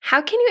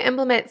How can you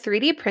implement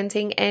 3D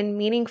printing in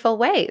meaningful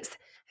ways?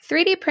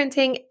 3D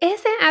printing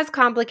isn't as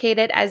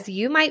complicated as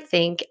you might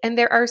think, and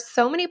there are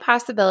so many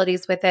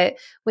possibilities with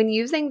it when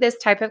using this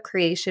type of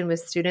creation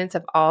with students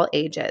of all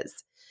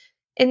ages.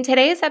 In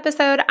today's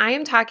episode, I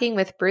am talking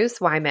with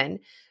Bruce Wyman.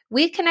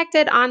 We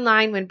connected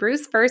online when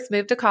Bruce first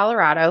moved to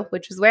Colorado,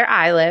 which is where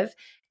I live,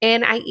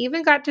 and I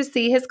even got to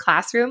see his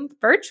classroom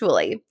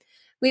virtually.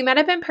 We met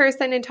up in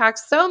person and talked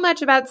so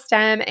much about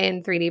STEM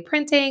and 3D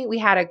printing. We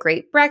had a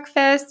great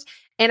breakfast,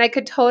 and I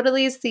could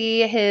totally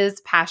see his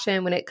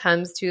passion when it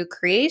comes to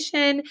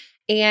creation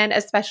and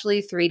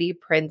especially 3D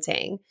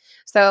printing.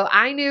 So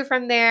I knew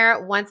from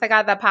there, once I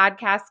got the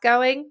podcast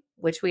going,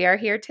 which we are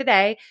here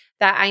today,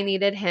 that I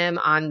needed him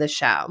on the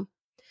show.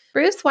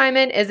 Bruce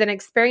Wyman is an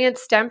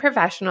experienced STEM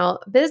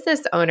professional,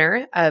 business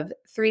owner of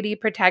 3D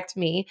Protect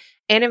Me,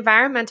 and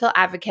environmental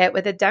advocate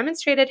with a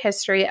demonstrated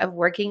history of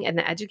working in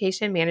the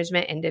education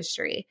management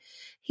industry.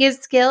 He is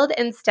skilled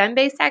in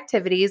STEM-based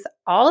activities,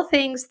 all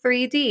things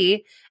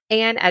 3D,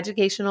 and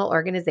educational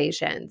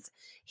organizations.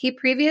 He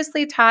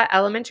previously taught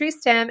elementary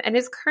STEM and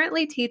is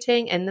currently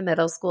teaching in the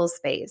middle school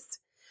space.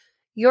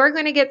 You're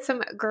going to get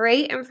some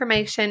great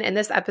information in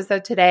this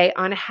episode today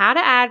on how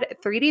to add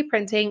 3D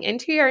printing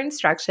into your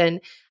instruction,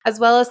 as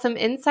well as some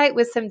insight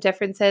with some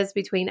differences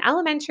between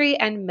elementary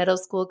and middle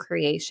school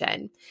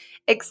creation.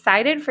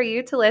 Excited for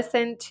you to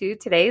listen to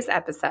today's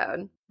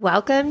episode.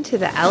 Welcome to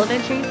the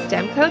Elementary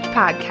STEM Coach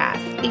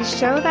Podcast, a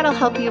show that'll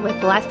help you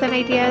with lesson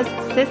ideas,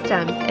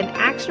 systems, and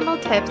actionable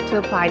tips to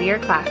apply to your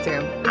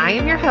classroom. I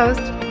am your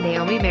host,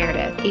 Naomi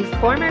Meredith, a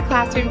former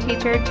classroom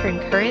teacher turned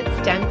current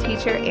STEM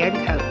teacher and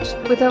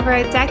coach. With over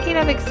a decade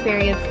of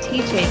experience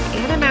teaching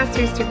and a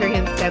master's degree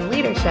in STEM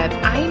leadership,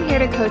 I am here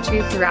to coach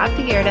you throughout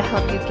the year to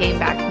help you gain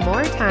back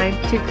more time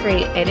to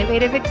create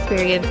innovative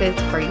experiences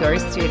for your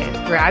students.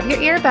 Grab your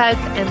earbuds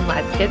and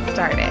let's get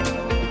started.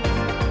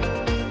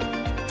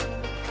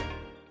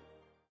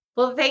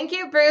 Well, thank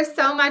you, Bruce,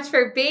 so much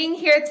for being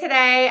here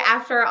today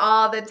after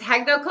all the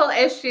technical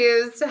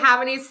issues. So how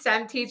many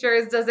STEM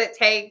teachers does it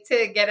take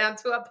to get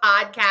onto a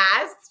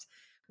podcast?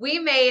 We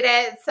made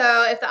it.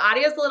 So if the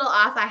audio is a little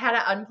off, I had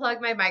to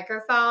unplug my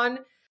microphone,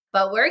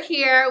 but we're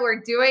here,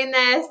 we're doing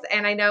this,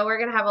 and I know we're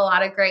going to have a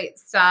lot of great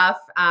stuff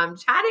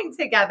chatting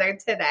together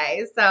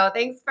today. So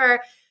thanks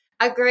for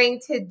agreeing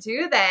to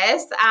do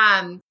this.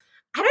 I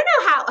don't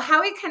know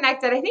how we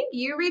connected. I think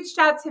you reached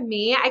out to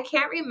me. I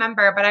can't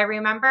remember, but I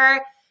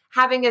remember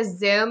having a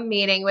Zoom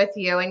meeting with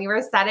you and you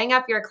were setting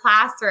up your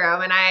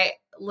classroom, and I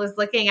was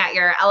looking at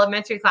your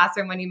elementary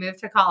classroom when you moved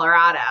to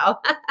Colorado.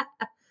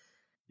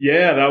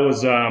 Yeah, that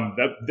was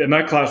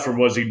that classroom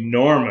was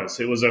enormous.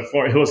 It was a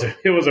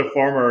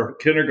former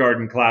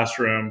kindergarten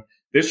classroom.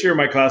 This year,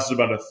 my class is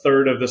about a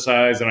third of the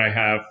size, and I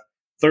have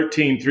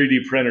 13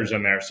 3D printers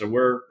in there, so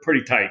we're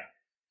pretty tight.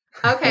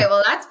 Okay,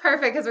 well, that's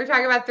perfect because we're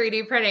talking about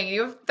 3D printing.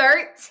 You have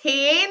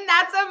 13?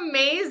 That's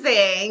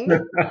amazing.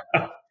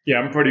 Yeah,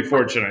 I'm pretty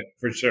fortunate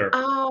for sure.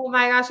 Oh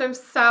my gosh, I'm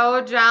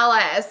so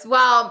jealous.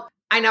 Well,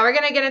 I know we're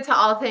going to get into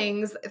all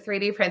things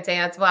 3D printing.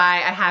 That's why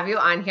I have you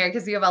on here,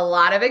 because you have a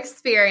lot of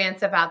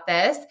experience about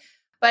this.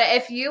 But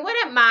if you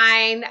wouldn't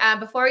mind,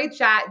 before we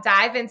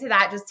dive into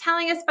that, just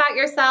telling us about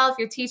yourself,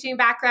 your teaching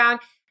background.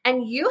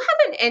 And you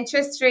have an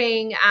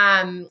interesting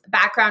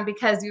background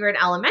because you were in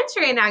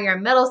elementary and now you're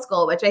in middle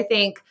school, which I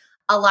think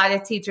a lot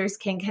of teachers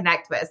can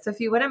connect with. So if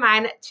you wouldn't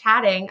mind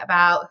chatting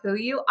about who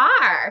you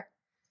are.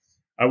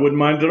 I wouldn't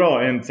mind at all.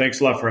 And thanks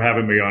a lot for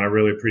having me on. I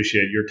really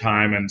appreciate your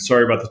time. And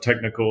sorry about the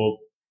technical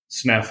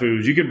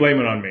snafus. You can blame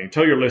it on me.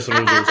 Tell your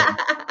listeners. So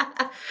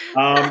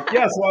I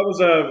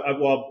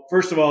was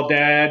first of all,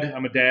 dad.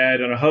 I'm a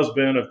dad and a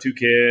husband of two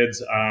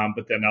kids.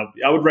 But then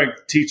I would rank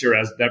teacher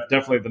as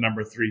definitely the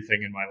number 3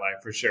 thing in my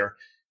life for sure.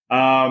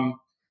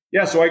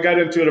 So I got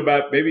into it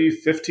about maybe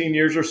 15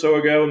 years or so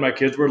ago when my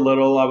kids were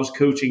little. I was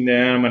coaching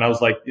them and I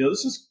was like,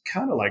 this is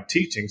kind of like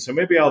teaching. So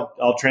maybe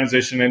I'll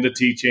transition into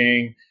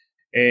teaching.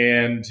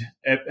 And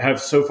it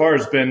so far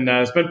it's been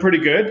pretty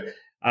good.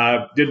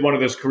 Did one of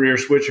those career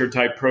switcher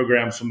type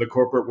programs from the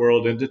corporate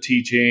world into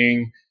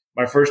teaching.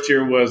 My first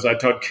year I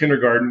taught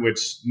kindergarten,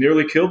 which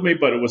nearly killed me,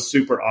 but it was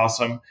super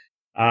awesome.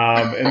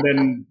 And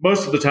then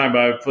most of the time,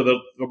 for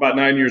about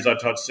 9 years, I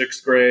taught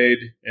 6th grade,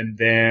 and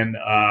then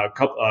a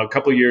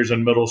couple of years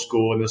in middle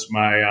school. And this is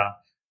my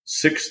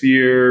 6th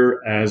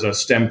year as a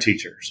STEM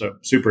teacher. So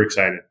super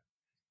excited.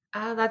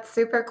 Oh, that's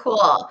super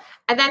cool.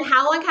 And then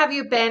how long have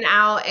you been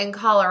out in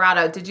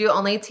Colorado? Did you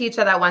only teach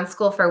at that one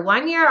school for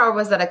 1 year, or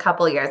was it a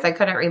couple of years? I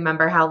couldn't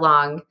remember how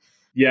long.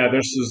 Yeah,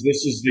 this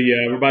is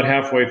we're about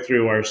halfway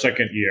through our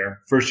 2nd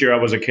year. First year I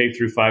was a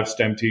K-5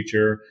 STEM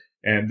teacher,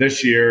 and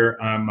this year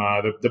I'm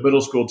the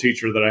middle school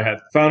teacher that I had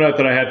found out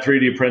that I had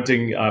 3D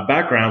printing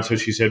background. So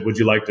she said, "Would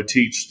you like to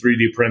teach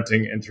 3D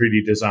printing and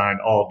 3D design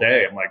all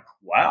day?" I'm like,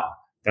 "Wow,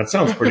 that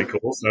sounds pretty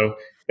cool." So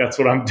that's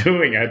what I'm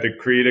doing. I had to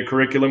create a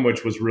curriculum,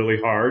 which was really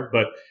hard,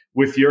 but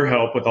with your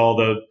help, with all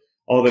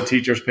the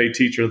teachers pay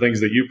teacher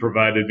things that you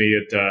provided me,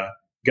 it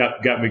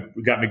got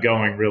me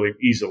going really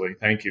easily.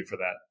 Thank you for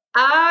that.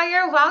 Oh,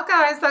 you're welcome.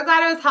 I'm so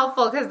glad it was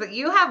helpful because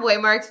you have way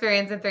more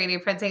experience in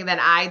 3D printing than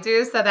I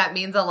do. So that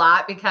means a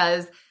lot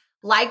because,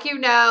 like,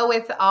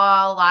 with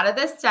a lot of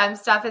this STEM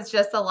stuff, it's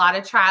just a lot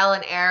of trial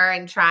and error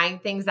and trying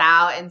things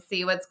out and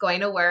see what's going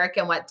to work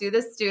and what do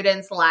the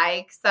students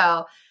like.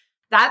 So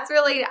that's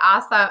really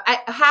awesome.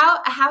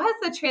 How has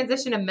the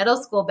transition to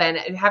middle school been?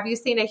 Have you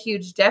seen a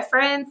huge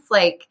difference?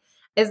 Like,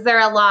 is there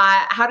a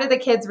lot? How do the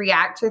kids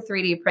react to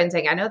 3D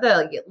printing? I know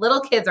the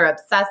little kids are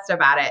obsessed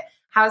about it.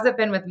 How's it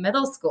been with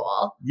middle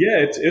school?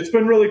 Yeah, it's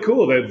been really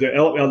cool.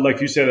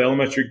 Like you said, the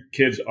elementary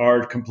kids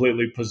are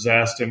completely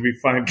possessed, and we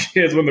find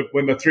kids when the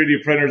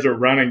 3D printers are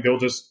running, they'll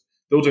just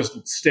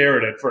stare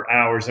at it for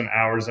hours and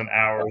hours and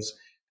hours.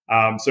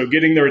 So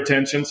getting their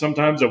attention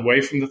sometimes away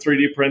from the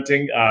 3D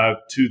printing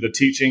to the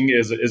teaching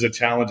is a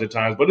challenge at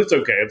times, but it's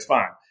okay. It's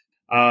fine.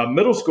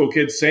 Middle school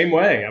kids, same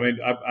way. I mean,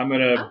 I'm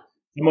in a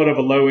somewhat of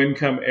a low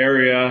income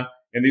area,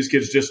 and these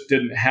kids just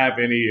didn't have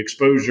any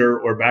exposure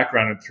or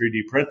background in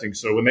 3D printing.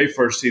 So when they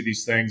first see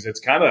these things, it's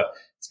kind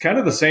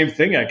of the same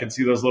thing. I can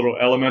see those little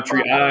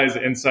elementary eyes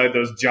inside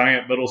those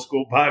giant middle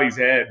school bodies'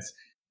 heads.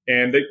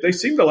 And they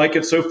seem to like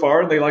it so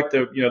far. They like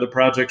the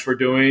projects we're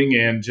doing,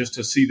 and just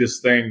to see this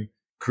thing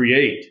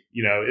create,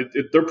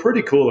 they're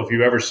pretty cool. If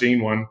you've ever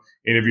seen one,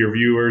 any of your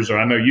viewers, or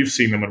I know you've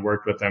seen them and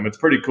worked with them, it's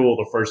pretty cool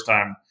the first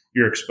time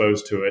you're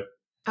exposed to it.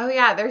 Oh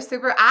yeah, they're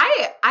super.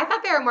 I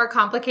thought they were more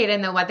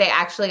complicated than what they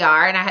actually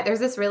are. And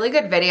there's this really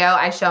good video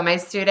I show my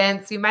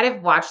students. You might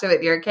have watched it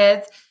with your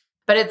kids,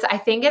 but I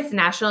think it's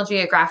National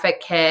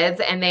Geographic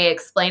Kids, and they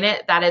explain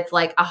it that it's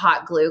like a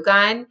hot glue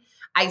gun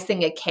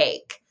icing a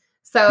cake.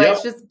 So Yep.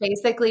 it's just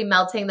basically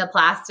melting the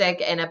plastic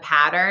in a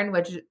pattern,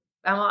 which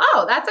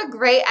that's a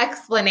great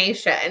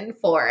explanation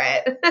for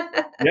it.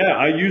 Yeah,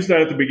 I use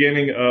that at the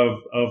beginning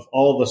of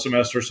all the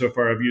semesters so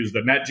far. I've used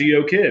the Nat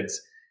Geo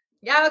Kids.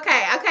 Yeah, okay.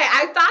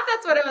 I thought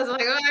that's what it was. I'm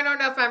like, I don't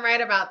know if I'm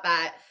right about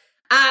that.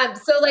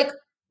 So like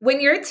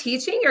when you're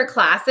teaching your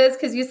classes,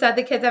 because you said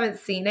the kids haven't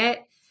seen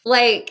it,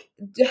 like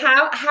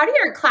how do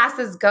your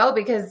classes go?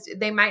 Because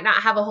they might not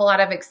have a whole lot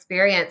of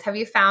experience. Have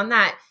you found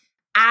that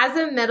as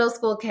a middle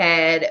school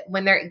kid,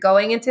 when they're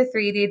going into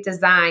 3D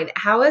design,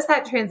 how is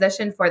that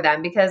transition for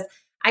them? Because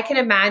I can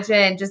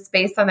imagine just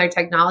based on their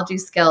technology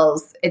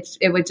skills,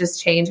 it would just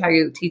change how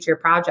you teach your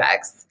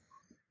projects.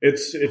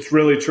 It's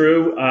really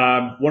true.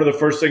 One of the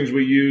first things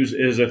we use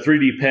is a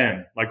 3D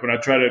pen. Like when I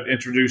try to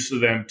introduce to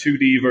them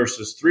 2D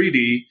versus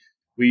 3D,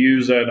 we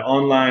use an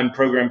online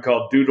program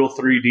called Doodle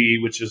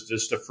 3D, which is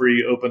just a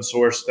free open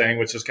source thing,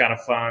 which is kind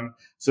of fun.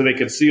 So they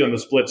can see on the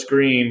split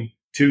screen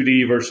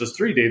 2D versus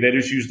 3D. They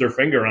just use their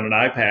finger on an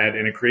iPad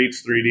and it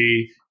creates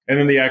 3D. And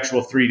then the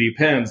actual 3D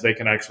pens, they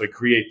can actually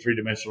create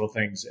three-dimensional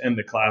things in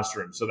the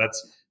classroom. So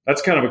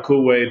that's kind of a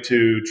cool way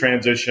to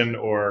transition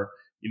or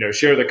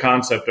share the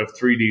concept of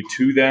 3D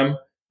to them.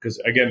 Because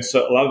again,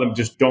 so a lot of them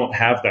just don't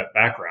have that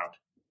background.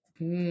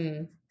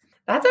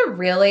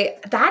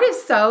 That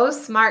is so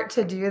smart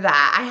to do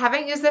that. I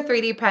haven't used the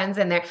 3D pens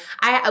in there.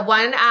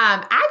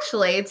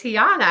 Actually,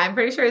 Tiana, I'm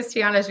pretty sure it's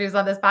Tiana. She was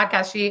on this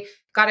podcast. She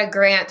got a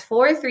grant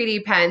for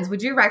 3D pens.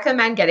 Would you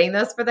recommend getting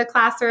those for the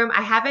classroom?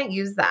 I haven't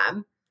used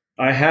them.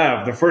 I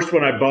have. The first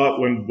one I bought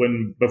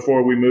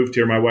before we moved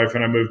here, my wife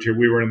and I moved here,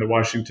 we were in the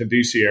Washington,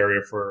 D.C.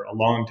 area for a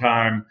long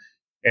time.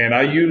 And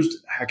I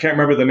can't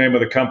remember the name of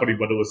the company,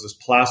 but it was this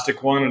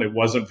plastic one and it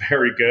wasn't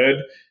very good.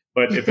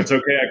 But if it's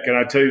okay, can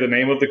I tell you the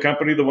name of the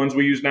company, the ones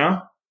we use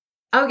now?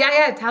 Oh,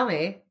 yeah. Tell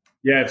me.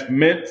 Yeah, it's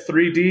Mint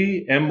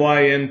 3D,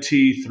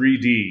 MYNT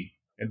 3D.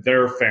 And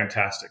they're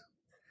fantastic.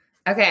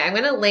 Okay, I'm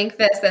going to link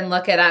this and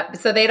look it up.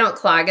 So they don't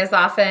clog as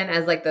often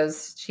as like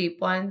those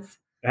cheap ones?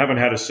 I haven't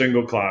had a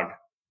single clog.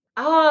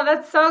 Oh,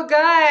 that's so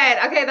good.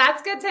 Okay,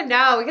 that's good to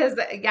know because,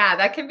 yeah,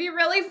 that can be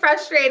really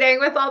frustrating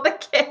with all the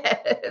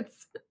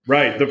kids.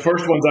 Right. The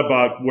first ones I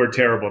bought were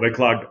terrible. They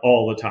clogged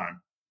all the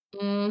time.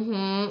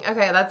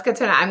 Okay, that's good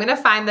to know. I'm going to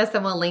find this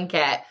and we'll link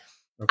it.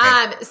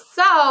 Okay.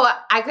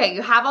 Okay,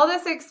 you have all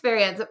this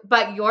experience,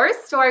 but your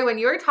story, when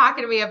you were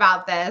talking to me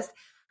about this,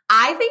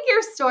 I think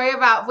your story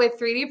with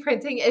 3D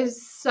printing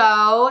is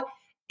so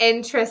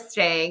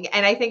interesting.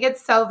 And I think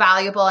it's so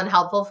valuable and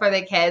helpful for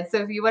the kids. So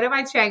if you wouldn't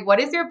mind sharing, what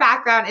is your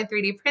background in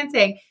 3D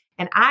printing?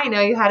 And I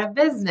know you had a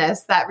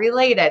business that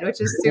related, which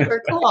is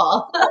super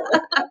cool.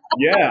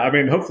 Yeah. I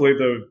mean, hopefully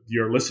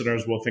your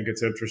listeners will think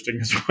it's interesting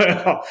as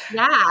well.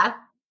 Yeah.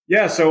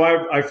 Yeah. So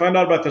I found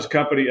out about this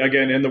company,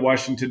 again, in the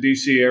Washington,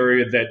 D.C.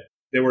 area, that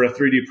they were a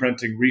 3D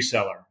printing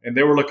reseller and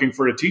they were looking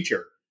for a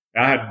teacher.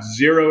 I had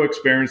zero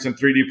experience in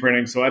 3D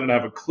printing, so I didn't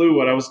have a clue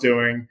what I was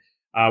doing.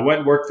 I went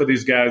and worked for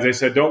these guys. They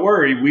said, don't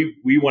worry,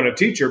 we want a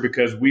teacher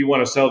because we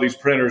want to sell these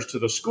printers to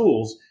the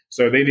schools.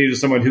 So they needed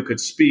someone who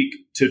could speak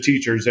to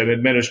teachers and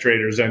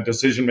administrators and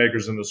decision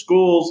makers in the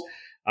schools.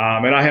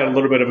 And I had a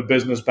little bit of a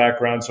business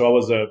background, so I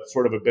was a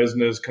sort of a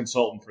business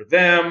consultant for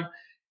them.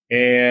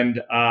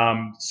 And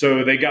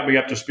so they got me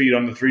up to speed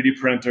on the 3D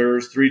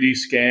printers, 3D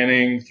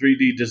scanning,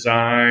 3D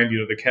design,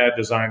 the CAD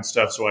design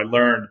stuff. So I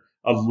learned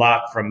a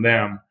lot from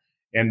them.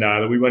 And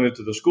we went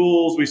into the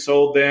schools, we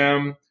sold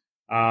them.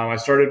 I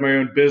started my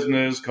own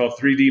business called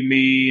 3D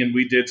Me, and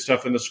we did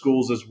stuff in the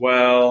schools as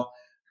well.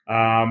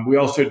 We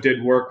also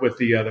did work with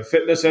the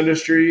fitness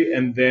industry,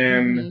 and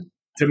then Mhm.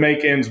 to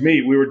make ends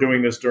meet, we were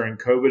doing this during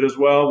COVID as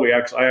well.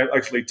 I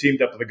actually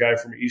teamed up with a guy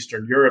from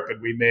Eastern Europe,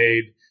 and we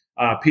made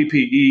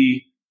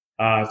PPE,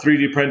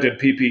 3D printed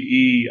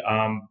PPE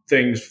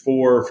things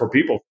for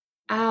people.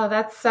 Oh,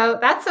 that's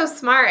so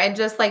smart and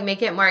just like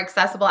make it more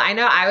accessible. I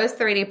know I was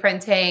 3D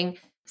printing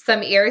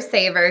some ear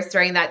savers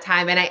during that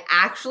time and I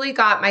actually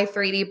got my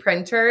 3D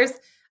printers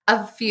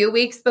a few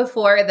weeks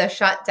before the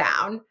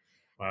shutdown.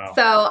 Wow.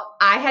 So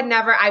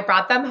I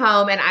brought them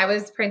home and I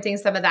was printing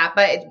some of that.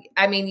 But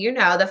I mean,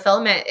 the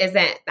filament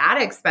isn't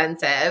that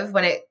expensive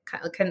when it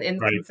in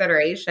Right.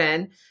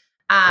 consideration.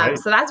 Right.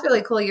 So that's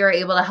really cool. You were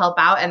able to help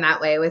out in that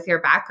way with your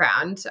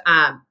background.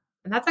 And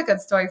that's a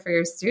good story for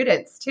your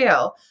students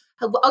too.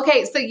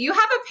 Okay. So you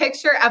have a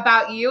picture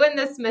about you in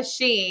this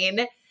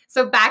machine.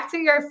 So back to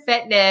your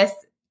fitness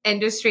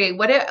industry.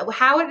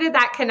 How did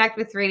that connect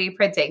with 3D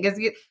printing? Because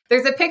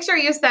there's a picture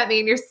you sent me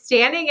and you're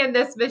standing in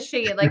this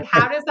machine. Like,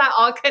 how does that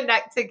all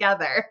connect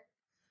together?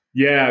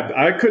 Yeah,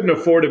 I couldn't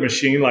afford a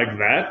machine like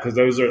that because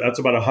that's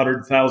about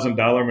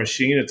 $100,000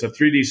 machine. It's a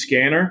 3D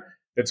scanner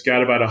that's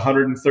got about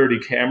 130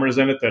 cameras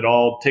in it that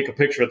all take a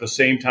picture at the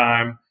same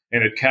time,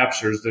 and it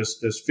captures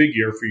this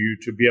figure for you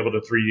to be able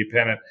to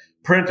 3D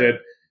print it.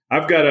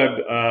 I've got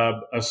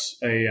a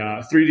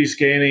 3D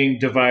scanning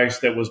device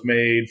that was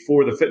made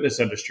for the fitness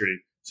industry.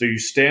 So you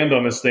stand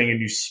on this thing and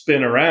you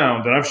spin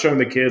around. And I've shown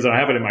the kids, and I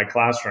have it in my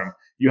classroom.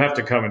 You have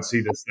to come and see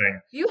this thing.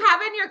 You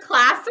have in your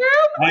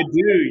classroom? I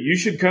do. You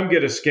should come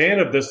get a scan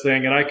of this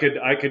thing, and I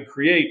could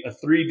create a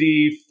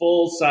 3D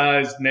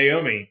full-size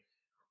Naomi.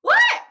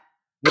 What?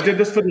 I did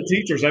this for the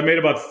teachers. I made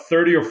about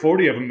 30 or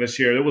 40 of them this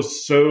year. It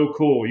was so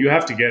cool. You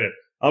have to get it.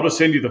 I'll just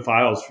send you the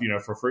files,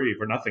 for free,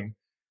 for nothing.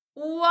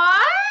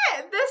 What?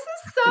 This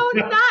is so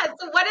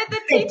nuts. What did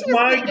the teachers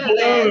think of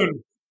this?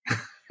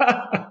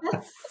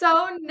 That's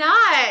so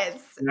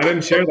nuts. I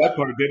didn't share that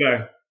part, did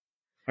I?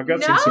 I've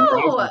got some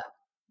surprises.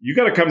 You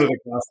got to come to the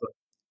classroom.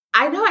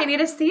 I know. I need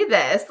to see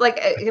this.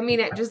 Like, I mean,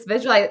 it just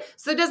visualize.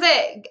 So does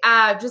it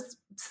just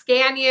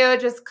scan you,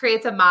 just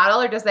creates a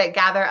model, or does it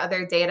gather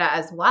other data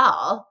as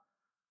well?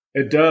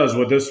 It does.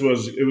 Well, this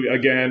was,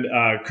 again,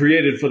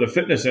 created for the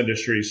fitness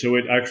industry. So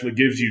it actually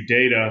gives you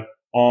data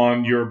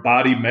on your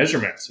body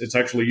measurements. It's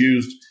actually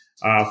used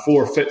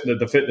for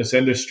the fitness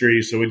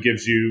industry. So it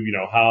gives you,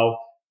 how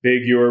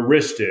big your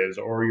wrist is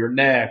or your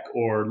neck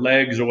or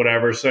legs or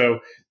whatever. So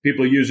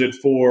people use it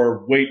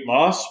for weight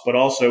loss, but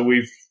also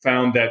we've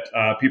found that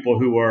people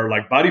who are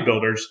like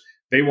bodybuilders,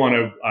 they want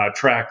to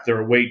track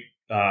their weight,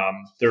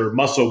 their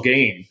muscle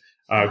gain,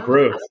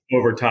 growth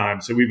over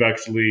time. So we've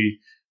actually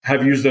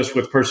have used this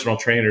with personal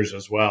trainers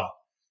as well.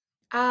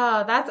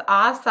 Oh, that's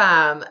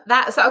awesome.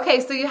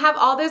 So you have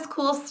all this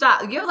cool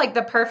stuff. You have like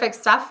the perfect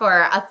stuff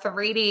for a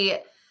 3D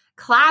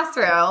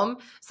classroom.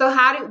 So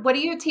what do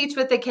you teach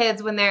with the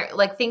kids when they're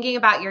like thinking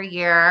about your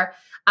year?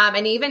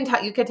 And even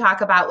you could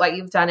talk about what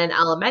you've done in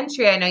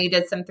elementary. I know you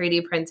did some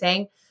 3D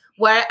printing.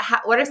 What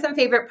are some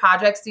favorite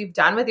projects you've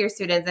done with your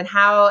students, and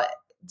how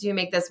do you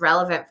make this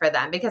relevant for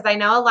them? Because I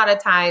know a lot of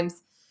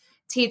times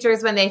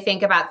teachers, when they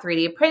think about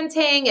 3D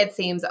printing, it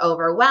seems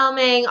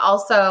overwhelming.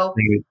 Also,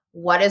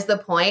 what is the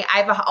point?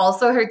 I've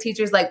also heard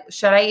teachers like,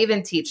 should I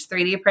even teach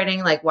 3D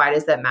printing? Like, why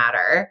does it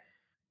matter?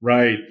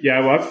 Right.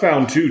 Yeah. Well, I've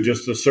found too,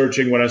 just the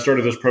searching when I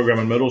started this program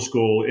in middle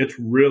school, it's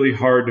really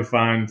hard to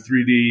find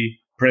 3D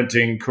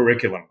printing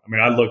curriculum. I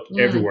mean, I looked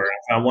everywhere.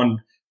 I found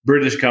one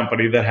British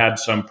company that had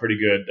some pretty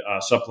good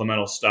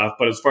supplemental stuff.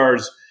 But as far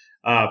as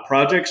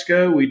projects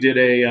go, we did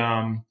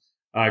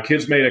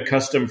kids made a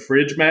custom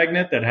fridge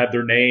magnet that had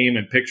their name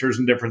and pictures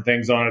and different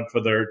things on it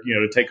for their,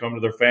 to take home to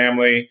their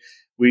family.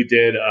 We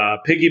did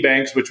piggy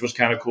banks, which was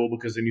kind of cool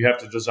because then you have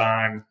to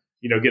design,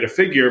 get a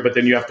figure, but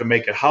then you have to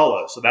make it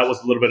hollow. So that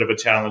was a little bit of a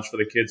challenge for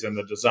the kids in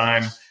the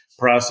design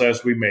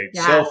process. We made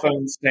cell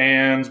phone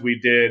stands. We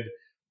did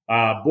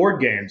board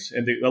games.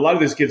 And a lot of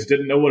these kids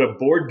didn't know what a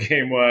board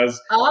game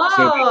was.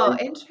 Oh,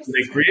 interesting.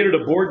 They created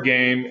a board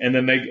game, and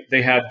then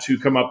they had to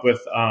come up with,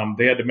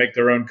 they had to make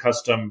their own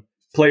custom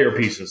player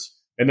pieces.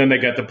 And then they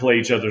got to play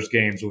each other's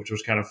games, which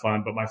was kind of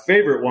fun. But my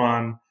favorite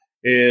one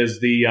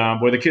is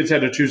where the kids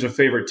had to choose a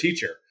favorite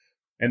teacher.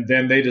 And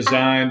then they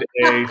designed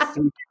a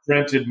 3D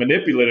printed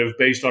manipulative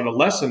based on a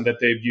lesson that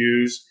they've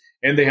used.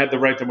 And they had to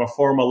write them a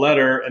formal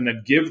letter and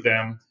then give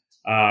them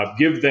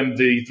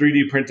the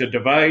 3D printed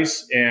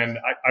device. And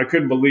I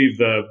couldn't believe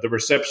the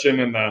reception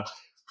and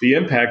the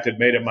impact it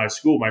made at my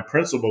school. My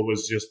principal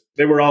was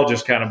they were all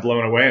just kind of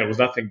blown away. And it was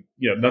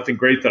nothing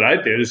great that I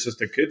did. It's just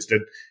the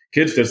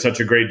kids did such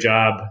a great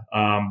job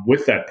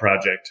with that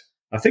project.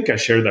 I think I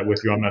shared that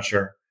with you. I'm not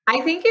sure. I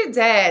think you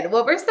did.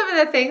 What were some of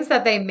the things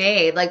that they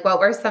made? Like, what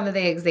were some of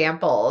the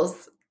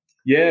examples?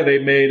 Yeah, they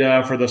made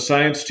for the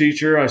science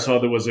teacher, I saw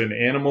there was an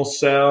animal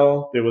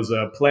cell, there was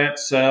a plant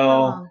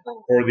cell.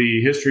 For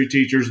the history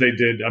teachers, they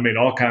did,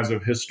 all kinds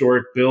of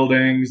historic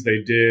buildings.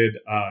 They did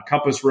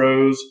compass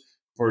rose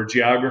for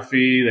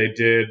geography. They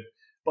did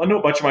a I know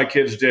a bunch of my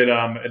kids did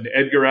an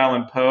Edgar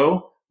Allan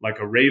Poe, like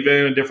a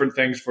Raven and different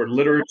things for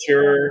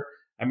literature.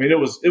 I mean, it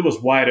was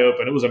wide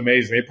open. It was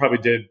amazing. They probably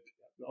did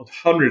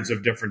hundreds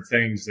of different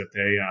things that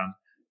they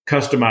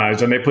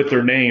customized, and they put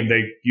their name.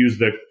 They use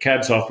the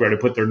CAD software to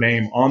put their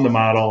name on the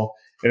model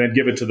and then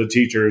give it to the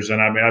teachers.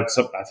 And I mean, I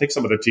think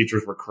some of the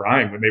teachers were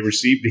crying when they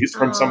received these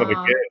from some of the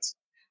Oh, kids.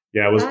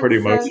 Yeah, it was pretty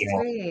that's so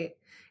emotional. sweet.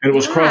 And it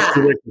was cross Yeah.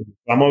 curricular.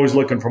 I'm always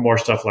looking for more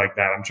stuff like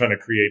that. I'm trying to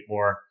create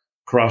more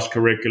cross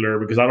curricular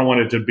because I don't want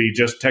it to be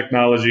just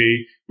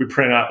technology. We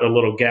print out a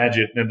little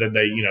gadget and then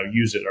they,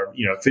 use it or,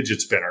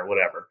 fidget spinner or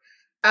whatever.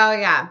 Oh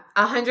yeah,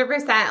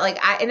 100%.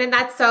 And then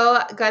that's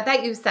so good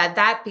that you said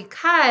that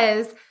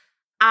because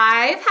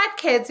I've had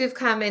kids who've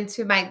come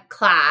into my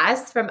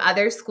class from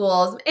other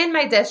schools in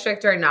my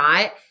district or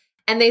not,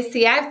 and they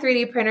see I have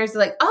 3D printers. They're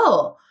like,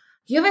 "Oh,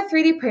 you have a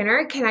 3D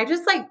printer? Can I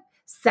just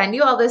send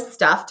you all this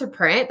stuff to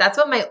print?" That's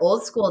what my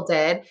old school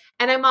did.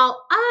 And I'm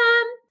all,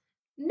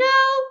 no,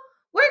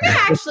 we're going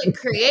to actually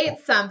create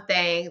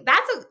something.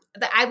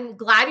 I'm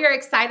glad you're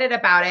excited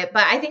about it,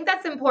 but I think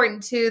that's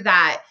important too,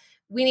 that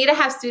we need to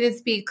have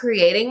students be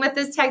creating with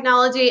this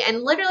technology,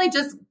 and literally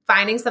just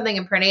finding something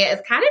and printing it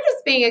is kind of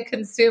just being a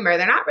consumer.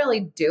 They're not really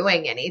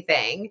doing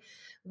anything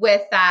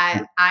with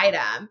that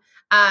item.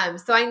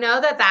 So I know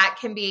that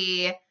can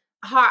be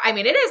hard. I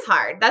mean, it is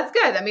hard. That's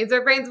good. That means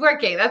their brain's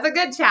working. That's a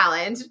good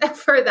challenge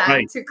for them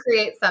Right. to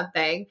create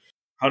something.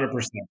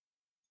 100%.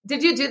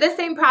 Did you do the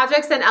same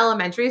projects in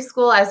elementary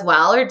school as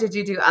well, or did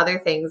you do other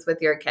things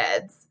with your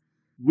kids?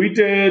 We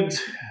did.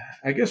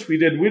 I guess we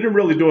did. We didn't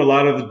really do a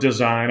lot of the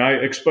design. I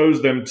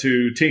exposed them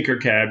to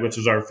Tinkercad, which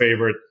is our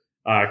favorite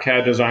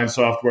CAD design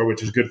software,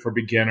 which is good for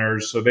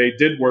beginners. So they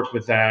did work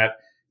with that.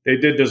 They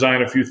did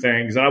design a few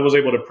things, and I was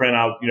able to print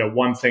out,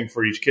 one thing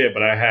for each kid.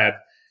 But I had,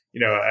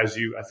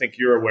 I think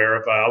you're aware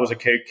of, I was a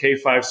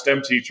K-5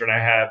 STEM teacher, and I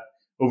had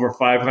over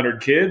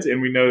 500 kids,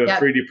 and we know that Yep.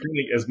 3D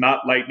printing is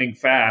not lightning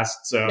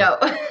fast. So No.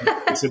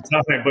 it's a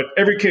time, but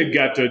every kid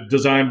got to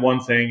design one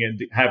thing and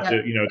have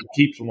Yep. to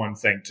keep one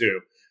thing too.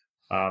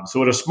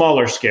 So at a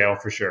smaller scale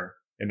for sure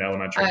in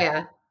elementary. Oh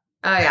yeah.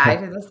 I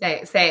do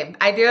the same.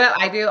 I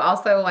do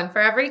also one for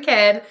every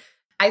kid.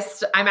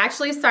 I'm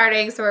actually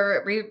starting.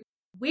 So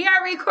we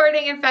are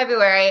recording in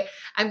February.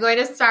 I'm going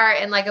to start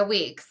in a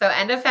week. So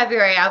end of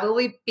February, I will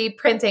be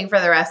printing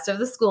for the rest of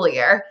the school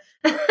year.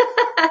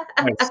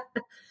 Nice.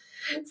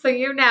 So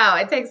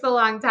it takes a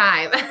long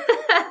time.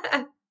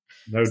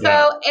 No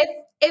doubt. So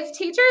if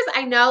teachers,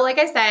 I know, like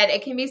I said,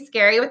 it can be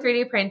scary with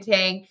 3D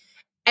printing,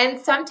 and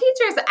some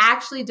teachers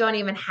actually don't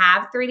even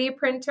have 3D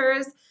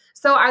printers.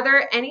 So are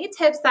there any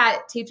tips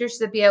that teachers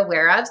should be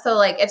aware of? So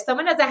if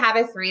someone doesn't have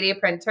a 3D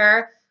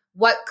printer,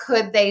 what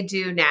could they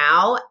do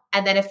now?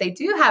 And then if they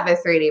do have a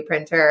 3D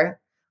printer,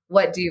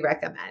 what do you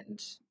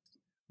recommend?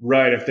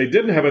 Right. If they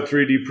didn't have a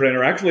 3D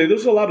printer, actually,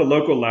 there's a lot of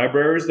local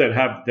libraries that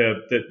have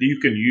that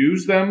you can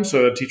use them.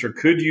 So a teacher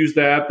could use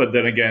that. But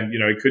then again,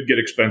 it could get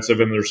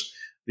expensive, and there's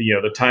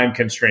the time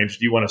constraints.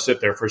 Do you want to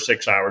sit there for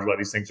 6 hours while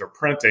these things are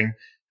printing?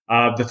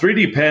 The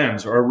 3D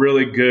pens are a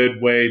really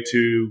good way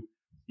to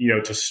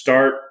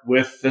start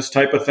with this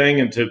type of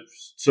thing, and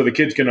so the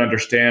kids can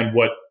understand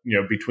what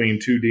between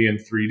 2D and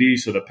 3D.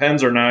 So the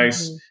pens are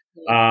nice.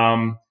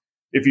 Mm-hmm.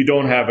 If you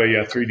don't have a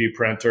 3D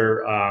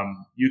printer,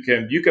 you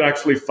can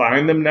actually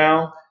find them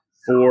now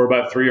for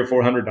about $300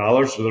 or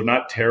 $400. So they're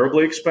not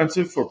terribly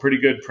expensive for pretty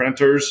good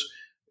printers.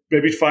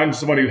 Maybe find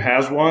someone who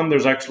has one.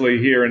 There's actually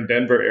here in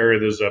Denver area,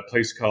 there's a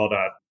place called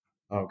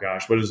oh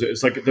gosh, what is it?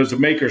 It's there's a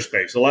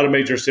makerspace. A lot of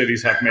major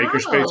cities have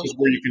makerspaces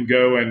where you can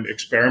go and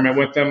experiment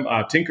with them.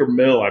 Tinker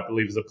Mill, I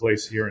believe, is a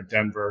place here in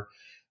Denver.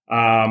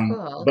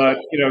 Cool. But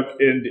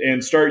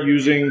and start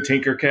using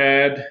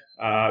Tinkercad,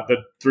 the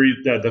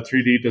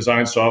 3D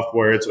design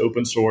software. It's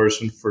open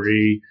source and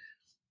free.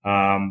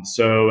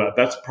 So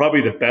that's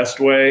probably the best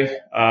way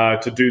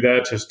to do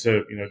that, just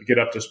to get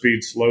up to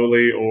speed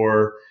slowly.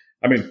 Or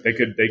I mean, they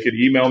could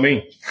email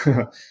me.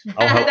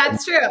 I'll help.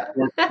 That's true.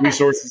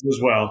 Resources as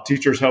well.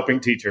 Teachers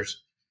helping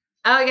teachers.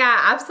 Oh yeah,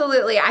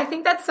 absolutely. I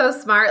think that's so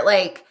smart.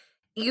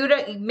 You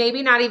don't,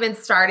 maybe not even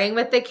starting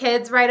with the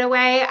kids right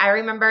away. I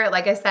remember,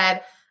 like I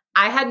said,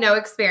 I had no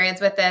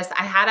experience with this.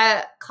 I had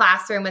a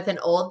classroom with an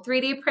old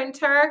 3D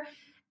printer,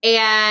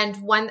 and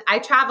I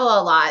travel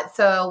a lot.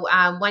 So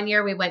one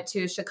year we went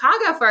to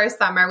Chicago for our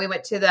summer. We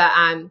went to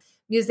the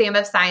Museum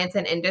of Science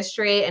and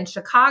Industry in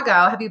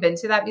Chicago. Have you been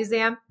to that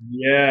museum?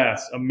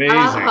 Yes,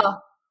 amazing.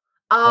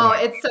 Oh,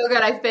 it's so good.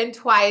 I've been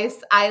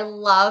twice. I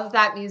love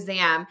that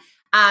museum.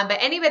 But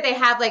anyway, they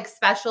have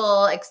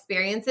special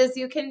experiences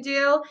you can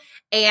do.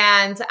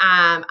 And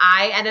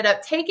I ended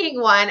up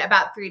taking one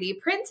about 3D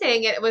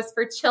printing. It was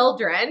for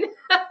children.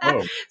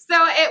 Oh. So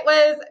it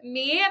was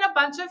me and a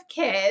bunch of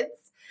kids.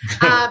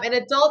 And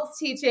adults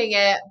teaching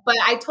it. But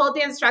I told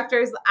the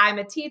instructors, I'm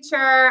a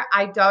teacher.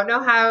 I don't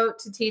know how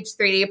to teach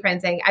 3D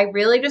printing. I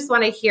really just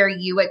want to hear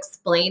you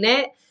explain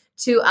it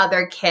to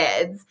other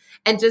kids,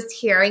 and just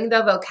hearing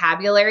the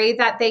vocabulary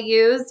that they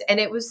used. And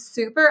it was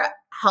super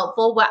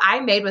helpful. What I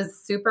made was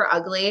super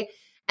ugly,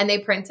 and they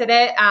printed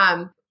it.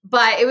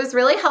 But it was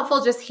really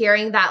helpful just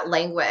hearing that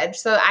language.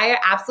 So I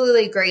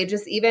absolutely agree.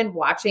 Just even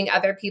watching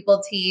other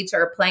people teach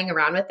or playing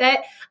around with it.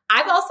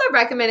 I've also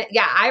recommended,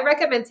 I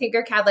recommend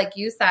Tinkercad, like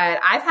you said.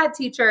 I've had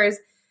teachers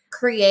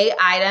create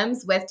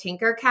items with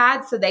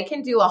Tinkercad so they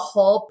can do a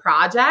whole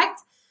project,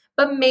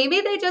 but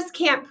maybe they just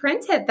can't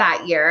print it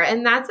that year.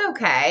 And that's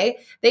okay.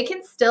 They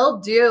can still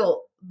do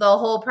the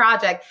whole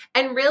project.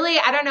 And really,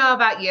 I don't know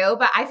about you,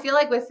 but I feel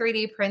like with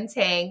 3D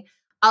printing,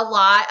 a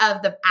lot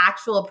of the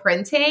actual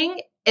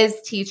printing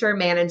is teacher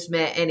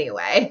management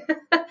anyway.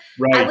 At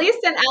Right. least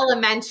in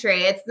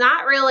elementary, it's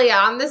not really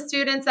on the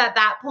students at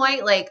that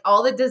point, like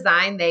all the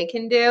design they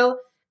can do.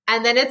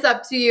 And then it's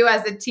up to you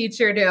as a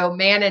teacher to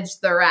manage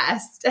the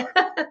rest.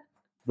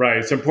 Right.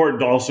 It's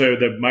important also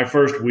that my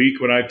first week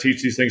when I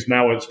teach these things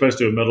now,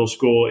 especially in middle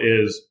school,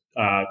 is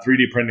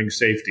 3D printing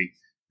safety,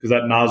 because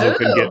that nozzle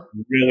can get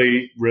Ooh.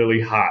 really,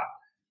 really hot.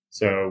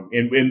 So,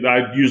 and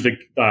I usually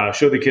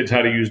show the kids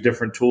how to use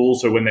different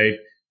tools. So when they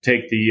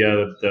take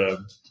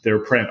their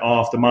print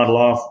off, the model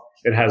off,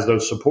 it has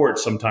those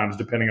supports sometimes,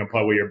 depending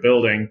upon what you're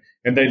building,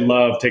 and they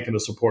love taking the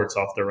supports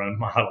off their own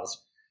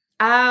models.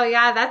 Oh,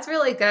 yeah, that's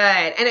really good.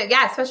 And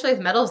especially with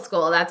middle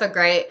school,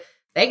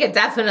 they could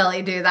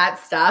definitely do that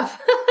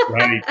stuff.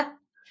 Right.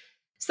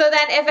 So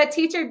then if a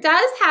teacher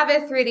does have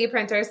a 3D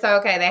printer, so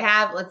okay,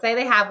 let's say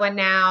they have one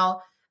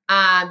now,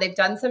 they've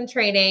done some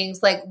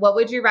trainings, like what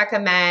would you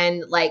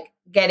recommend, like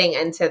getting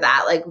into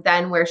that? Like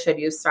then where should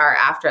you start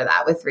after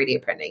that with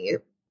 3D printing,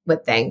 you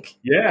would think?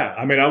 Yeah.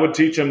 I mean, I would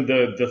teach them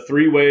the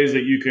three ways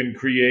that you can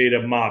create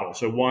a model.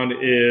 So one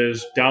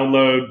is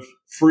download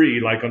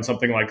free, like on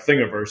something like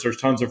Thingiverse. There's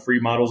tons of free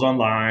models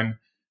online.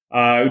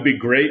 It would be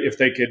great if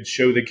they could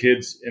show the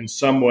kids in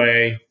some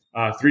way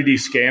 3D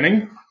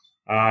scanning.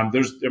 There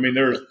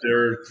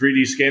are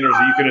 3D scanners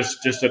that you can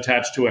just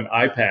attach to an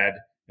iPad,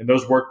 and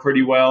those work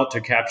pretty well to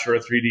capture a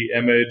 3D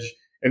image.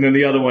 And then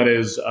the other one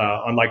is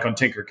on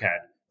Tinkercad,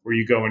 where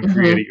you go and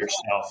create it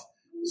yourself.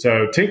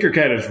 So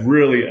Tinkercad is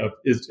really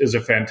is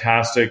a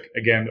fantastic,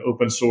 again,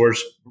 open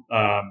source,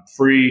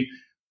 free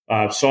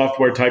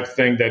software type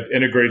thing that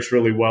integrates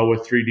really well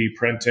with 3D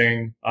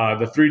printing.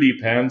 The 3D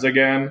pens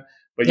again,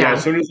 but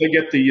as soon as they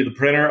get the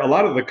printer, a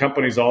lot of the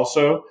companies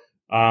also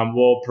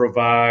will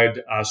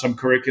provide some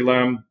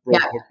curriculum,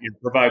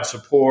 provide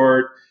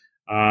support,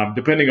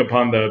 depending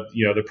upon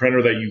the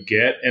printer that you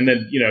get, and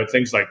then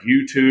things like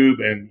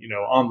YouTube and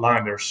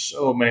online. There's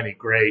so many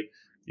great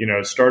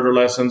starter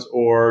lessons,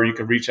 or you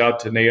can reach out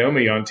to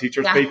Naomi on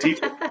Teachers Pay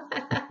Teachers.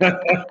 I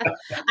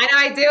know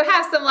I do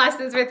have some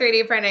lessons for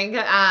 3D printing.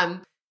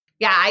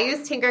 I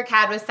used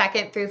Tinkercad with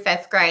 2nd through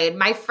 5th grade.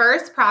 My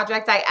first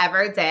project I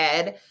ever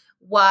did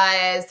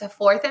was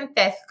 4th and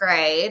 5th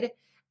grade,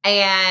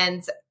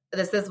 and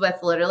this is with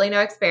literally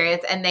no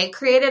experience, and they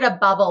created a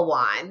bubble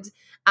wand.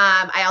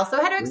 I also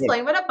had to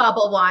explain what a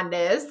bubble wand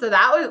is. So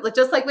that was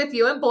just like with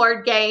you in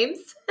board games.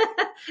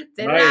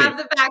 Didn't have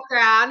the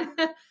background.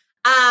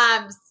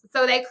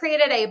 So they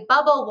created a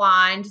bubble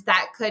wand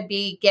that could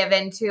be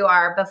given to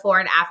our before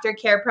and after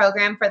care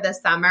program for the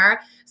summer.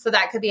 So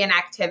that could be an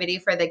activity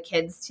for the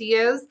kids to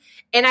use.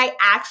 And I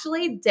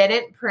actually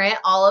didn't print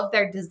all of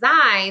their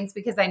designs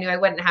because I knew I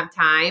wouldn't have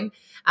time.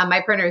 My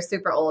printer was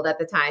super old at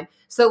the time.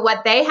 So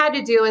what they had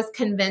to do is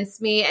convince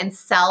me and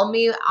sell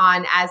me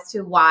on as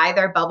to why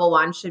their bubble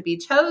wand should be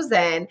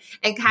chosen,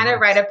 and kind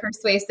of write a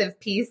persuasive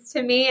piece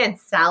to me and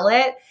sell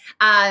it.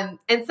 And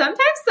sometimes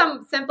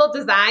some simple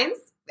designs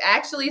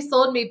actually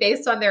sold me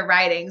based on their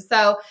writing.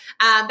 So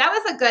that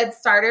was a good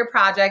starter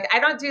project. I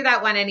don't do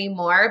that one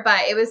anymore,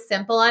 but it was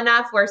simple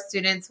enough where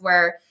students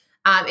were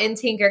in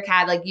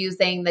Tinkercad, like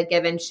using the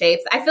given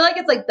shapes. I feel like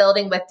it's like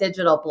building with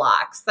digital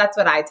blocks. That's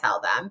what I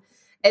tell them.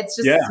 It's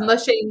just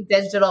smushing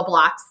digital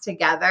blocks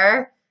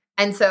together.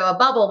 And so a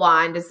bubble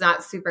wand is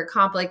not super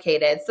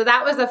complicated. So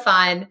that was a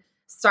fun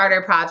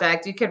starter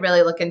project. You could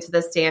really look into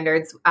the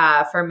standards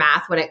for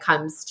math when it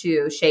comes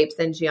to shapes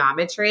and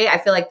geometry. I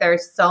feel like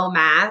there's so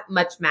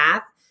much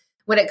math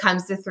when it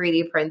comes to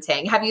 3D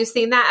printing. Have you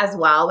seen that as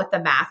well with the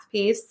math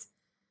piece?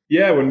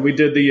 Yeah, when we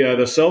did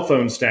the cell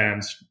phone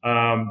stands,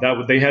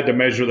 they had to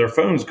measure their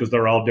phones because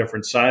they're all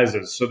different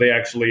sizes. So they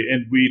actually,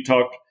 and we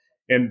talked,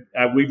 and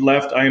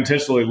I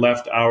intentionally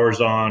left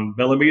ours on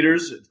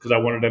millimeters because I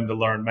wanted them to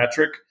learn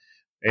metric.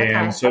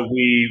 And so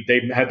they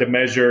had to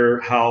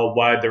measure how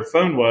wide their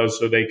phone was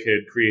so they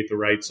could create the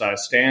right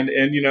size stand,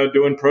 and,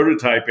 doing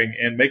prototyping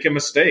and making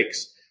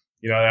mistakes.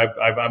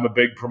 I'm a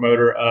big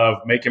promoter of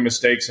making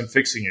mistakes and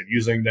fixing it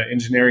using the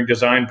engineering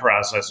design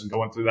process, and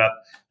going through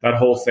that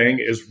whole thing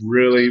is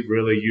really,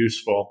 really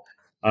useful.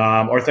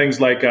 Or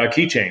things like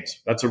keychains.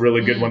 That's a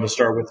really good one to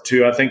start with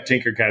too. I think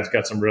Tinkercad's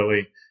got some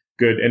really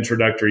good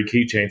introductory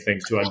keychain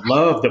things too. I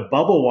love the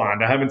bubble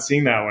wand. I haven't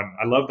seen that one.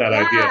 I love that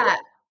idea.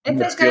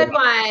 It's a good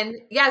one.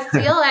 Yeah,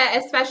 steal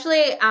it,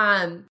 especially,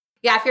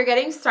 if you're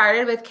getting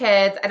started with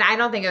kids, and I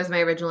don't think it was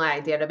my original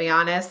idea, to be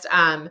honest,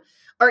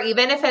 or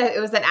even if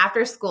it was an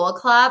after school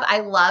club.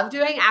 I love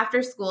doing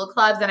after school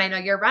clubs, and I know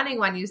you're running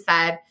one, you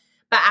said,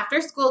 but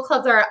after school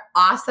clubs are an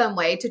awesome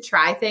way to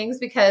try things,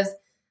 because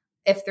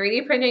if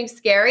 3D printing is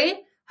scary,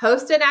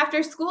 host an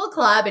after school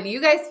club and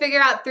you guys figure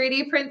out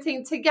 3D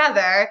printing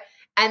together.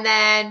 And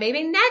then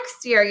maybe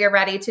next year you're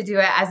ready to do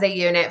it as a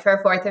unit for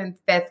fourth and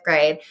fifth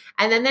grade.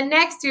 And then the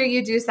next year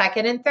you do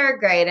second and third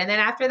grade. And then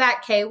after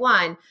that,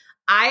 K1.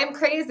 I am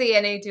crazy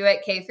and I do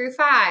it K through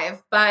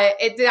 5, but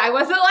I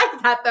wasn't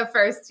like that the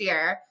first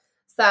year.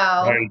 So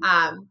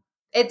right.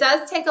 It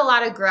does take a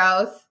lot of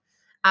growth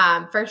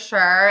for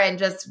sure. And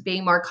just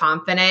being more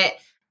confident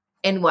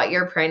in what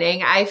you're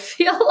printing, I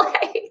feel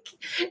like,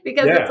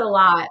 because it's a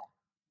lot.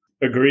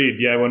 Agreed.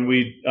 Yeah. When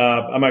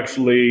I'm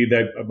actually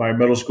my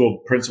middle school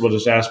principal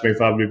just asked me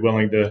if I would be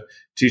willing to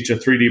teach a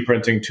 3D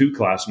printing 2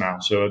 class now.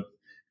 So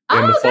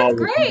in the fall,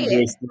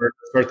 we'll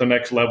start the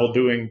next level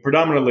doing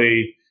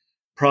predominantly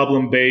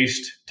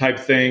problem-based type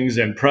things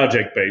and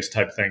project-based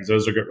type things.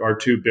 Those are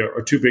two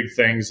big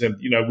things. And,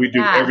 we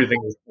do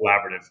everything is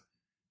collaborative.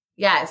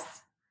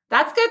 Yes.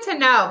 That's good to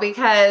know,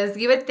 because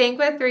you would think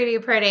with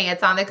 3D printing,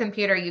 it's on the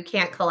computer, you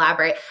can't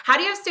collaborate. How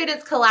do you have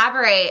students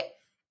collaborate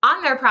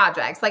on their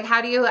projects? Like,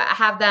 how do you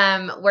have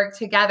them work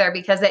together?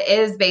 Because it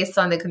is based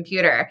on the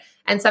computer.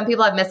 And some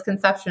people have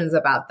misconceptions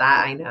about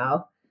that, I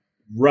know.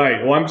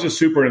 Right. Well, I'm just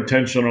super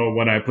intentional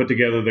when I put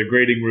together the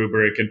grading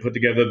rubric and put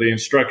together the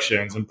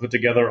instructions and put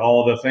together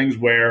all the things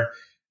where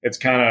it's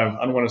kind of,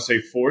 I don't want to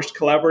say forced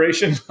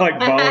collaboration, like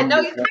volunteer. No,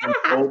 you kind of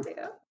have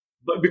to.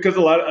 But because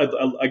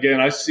again,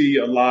 I see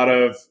a lot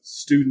of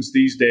students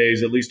these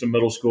days, at least in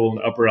middle school and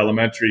upper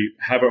elementary,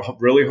 have a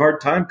really hard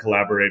time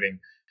collaborating,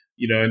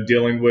 and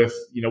dealing with,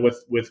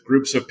 with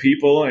groups of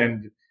people,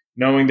 and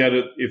knowing that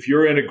if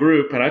you're in a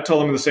group, and I tell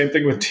them the same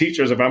thing with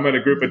teachers, if I'm in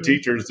a group of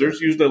teachers, there's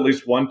usually at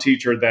least one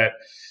teacher that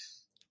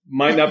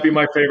might not be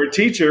my favorite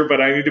teacher, but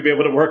I need to be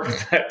able to work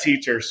with that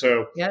teacher.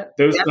 So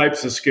those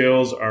types of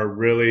skills are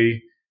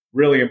really,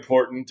 really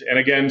important. And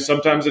again,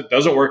 sometimes it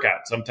doesn't work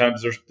out.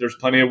 Sometimes there's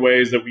plenty of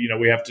ways that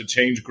we have to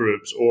change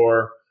groups,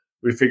 or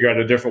we figure out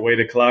a different way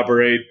to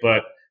collaborate.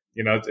 But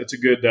it's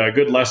a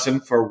good lesson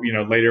for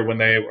later when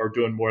they are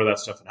doing more of that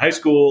stuff in high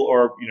school,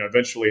 or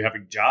eventually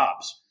having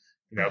jobs.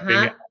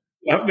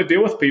 Having to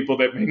deal with people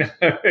that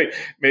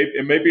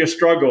it may be a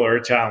struggle or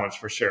a challenge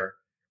for sure.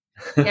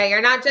 Yeah,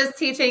 you're not just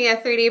teaching a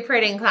 3D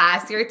printing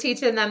class. You're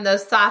teaching them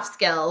those soft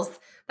skills.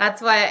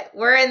 That's what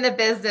we're in the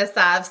business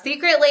of.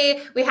 Secretly,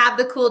 we have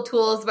the cool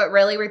tools, but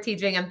really we're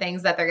teaching them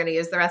things that they're going to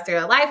use the rest of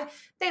their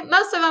life.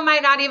 Most of them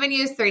might not even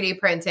use 3D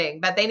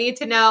printing, but they need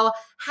to know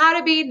how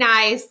to be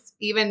nice,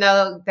 even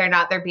though they're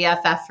not their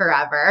BFF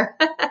forever.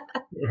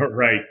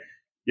 Right.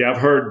 Yeah,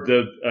 I've heard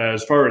that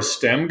as far as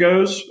STEM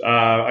goes,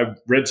 I've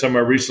read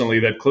somewhere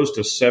recently that close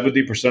to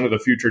 70% of the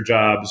future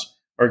jobs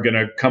are going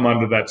to come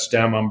under that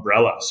STEM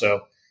umbrella.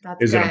 So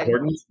is it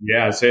important?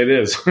 Yeah, I'd say it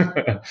is.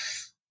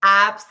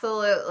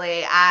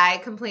 Absolutely. I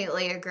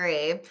completely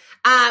agree.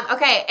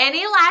 Okay.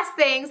 Any last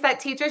things that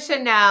teachers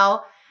should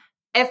know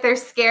if they're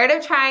scared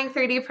of trying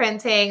 3D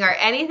printing, or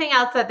anything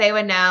else that they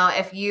would know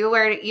if you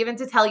were even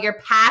to tell your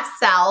past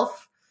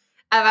self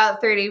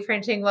about 3D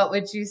printing? What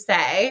would you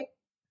say?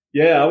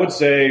 Yeah, I would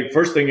say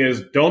first thing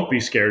is don't be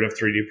scared of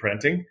 3D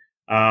printing.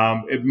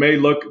 It may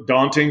look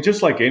daunting,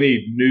 just like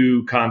any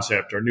new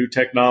concept or new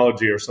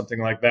technology or something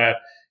like that.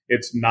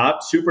 It's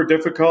not super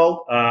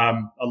difficult.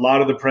 A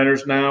lot of the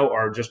printers now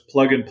are just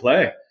plug and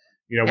play.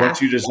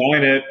 Once you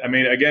design it,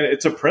 again,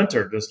 it's a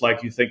printer, just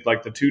like you think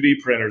like the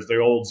 2D printers, the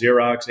old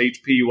Xerox,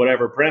 HP,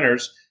 whatever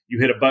printers, you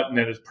hit a button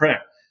and it's print.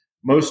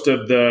 Most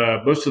of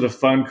the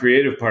fun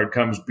creative part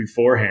comes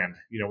beforehand,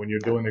 when you're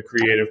doing the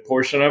creative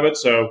portion of it.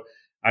 So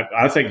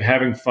I think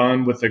having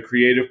fun with the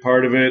creative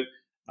part of it,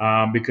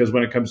 because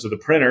when it comes to the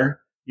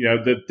printer,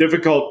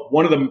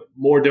 one of the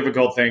more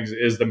difficult things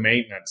is the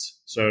maintenance.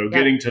 So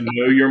getting to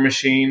know your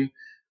machine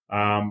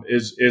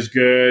is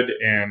good,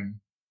 and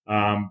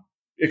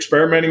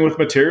experimenting with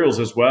materials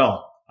as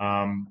well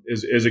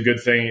is a good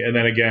thing. And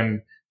then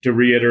again, to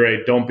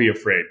reiterate, don't be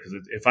afraid,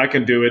 because if I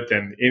can do it,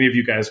 then any of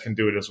you guys can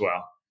do it as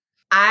well.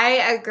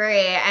 I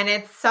agree. And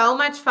it's so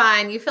much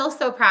fun. You feel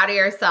so proud of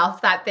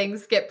yourself that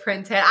things get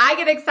printed. I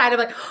get excited,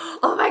 like,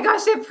 oh my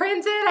gosh, it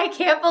printed. I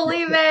can't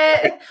believe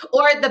it.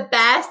 Or the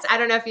best, I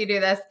don't know if you do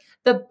this,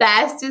 the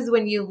best is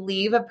when you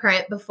leave a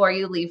print before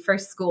you leave for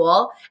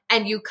school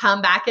and you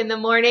come back in the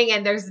morning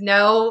and there's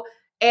no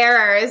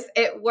errors.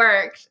 It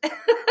worked.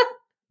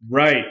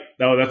 Right.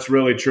 No, that's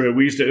really true.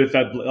 We used to, at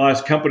that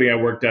last company I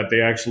worked at,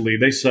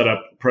 they set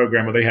up a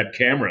program where they had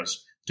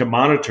cameras to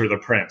monitor the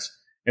prints.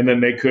 And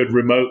then they could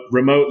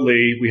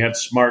remotely, we had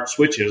smart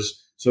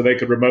switches, so they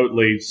could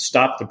remotely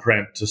stop the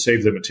print to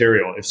save the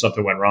material if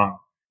something went wrong.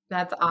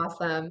 That's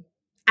awesome.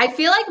 I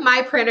feel like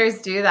my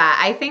printers do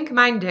that. I think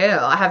mine do.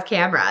 I have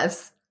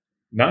cameras.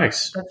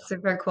 Nice. That's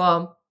super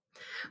cool.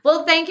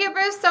 Well, thank you,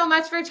 Bruce, so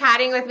much for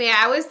chatting with me.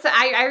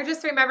 I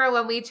just remember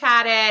when we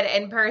chatted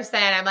in person,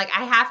 I'm like,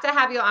 I have to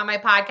have you on my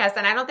podcast.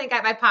 And I don't think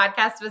my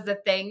podcast was a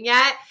thing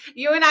yet.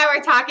 You and I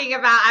were talking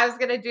about I was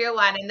going to do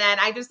one. And then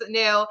I just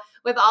knew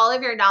with all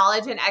of your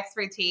knowledge and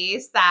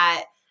expertise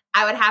that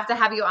I would have to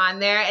have you on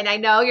there. And I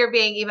know you're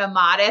being even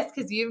modest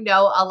because you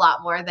know a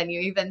lot more than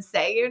you even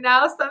say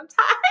sometimes.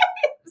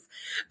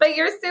 But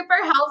you're super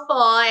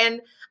helpful.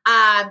 And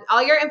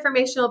All your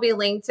information will be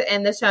linked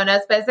in the show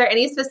notes, but is there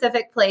any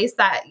specific place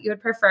that you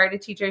would prefer to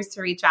teachers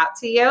to reach out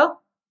to you?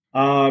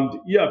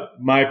 Yeah,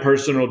 my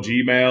personal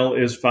Gmail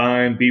is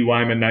fine.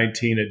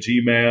 bwyman19 at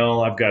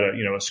Gmail. I've got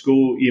a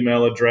school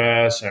email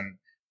address and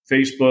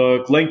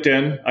Facebook,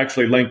 LinkedIn.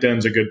 Actually,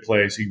 LinkedIn's a good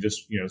place. You can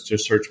just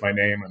search my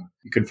name and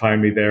you can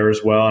find me there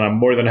as well. And I'm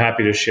more than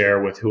happy to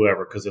share with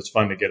whoever because it's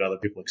fun to get other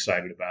people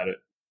excited about it.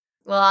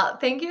 Well,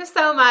 thank you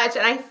so much.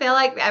 And I feel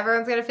like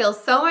everyone's going to feel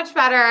so much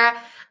better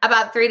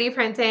about 3D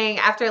printing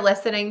after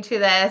listening to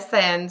this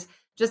and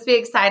just be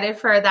excited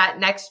for that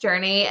next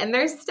journey in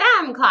their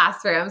STEM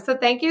classroom. So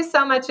thank you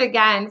so much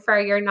again for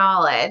your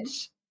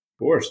knowledge. Of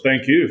course.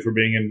 Thank you for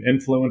being an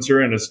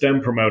influencer and a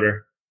STEM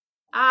promoter.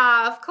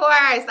 Of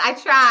course. I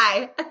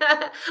try.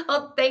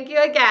 Well, thank you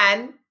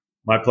again.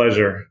 My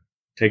pleasure.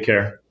 Take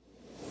care.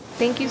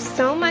 Thank you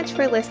so much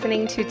for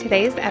listening to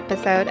today's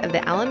episode of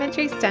the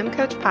Elementary STEM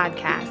Coach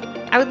Podcast.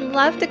 I would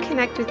love to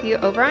connect with you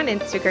over on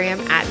Instagram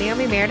at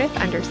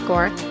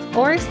NaomiMeredith_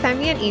 or send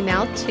me an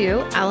email to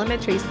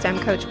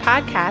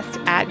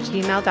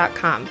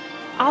elementarystemcoachpodcast@gmail.com.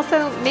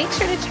 Also, make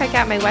sure to check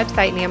out my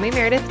website,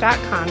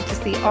 NaomiMeredith.com, to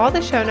see all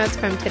the show notes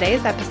from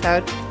today's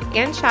episode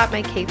and shop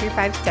my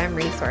K-5 STEM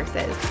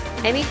resources.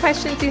 Any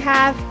questions you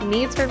have,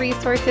 needs for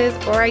resources,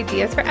 or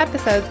ideas for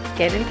episodes,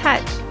 get in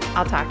touch.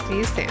 I'll talk to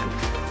you soon.